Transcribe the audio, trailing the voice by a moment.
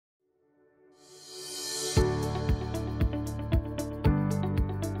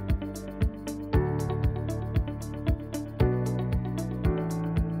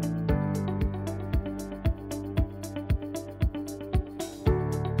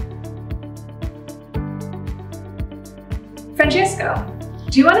Francesco,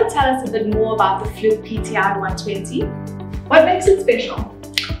 do you want to tell us a bit more about the Fluke PTi120? What makes it special?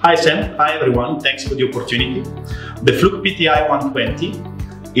 Hi Sam, hi everyone, thanks for the opportunity. The Fluke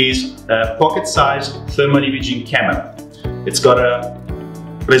PTi120 is a pocket-sized thermal imaging camera. It's got a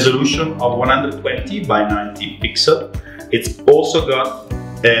resolution of 120 by 90 pixels. It's also got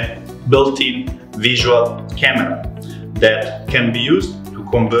a built-in visual camera that can be used to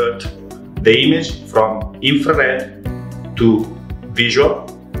convert the image from infrared to visual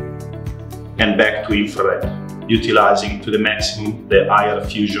and back to infrared, utilizing to the maximum the IR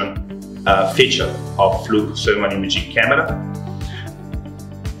fusion feature of Fluke thermal imaging camera.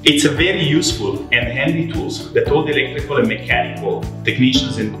 It's a very useful and handy tool that all the electrical and mechanical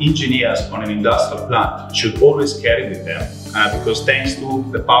technicians and engineers on an industrial plant should always carry with them, because thanks to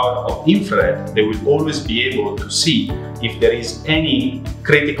the power of infrared, they will always be able to see if there is any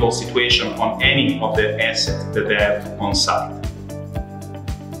critical situation on any of the assets that they have on site.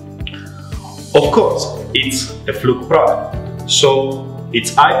 Of course, it's a Fluke product, so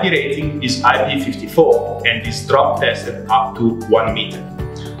its IP rating is IP54 and is drop tested up to 1 meter.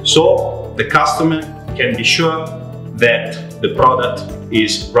 So the customer can be sure that the product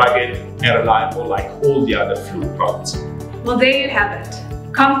is rugged and reliable like all the other Fluke products. Well, there you have it.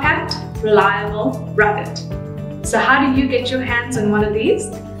 Compact, reliable, rugged. So how do you get your hands on one of these?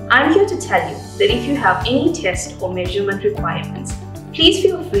 I'm here to tell you that if you have any test or measurement requirements, please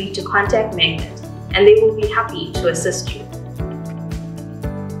feel free to contact Magnet and they will be happy to assist you.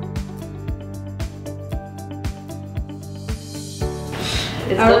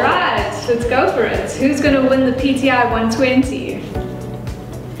 Alright, let's go for it. Who's going to win the PTi120?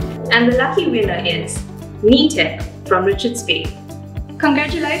 And the lucky winner is Nitek from Richards Bay.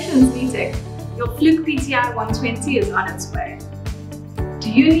 Congratulations, Nitek. Your Fluke PTi120 is on its way. Do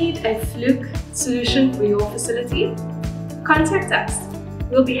you need a Fluke solution for your facility? Contact us.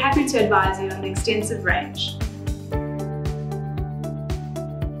 We'll be happy to advise you on the extensive range.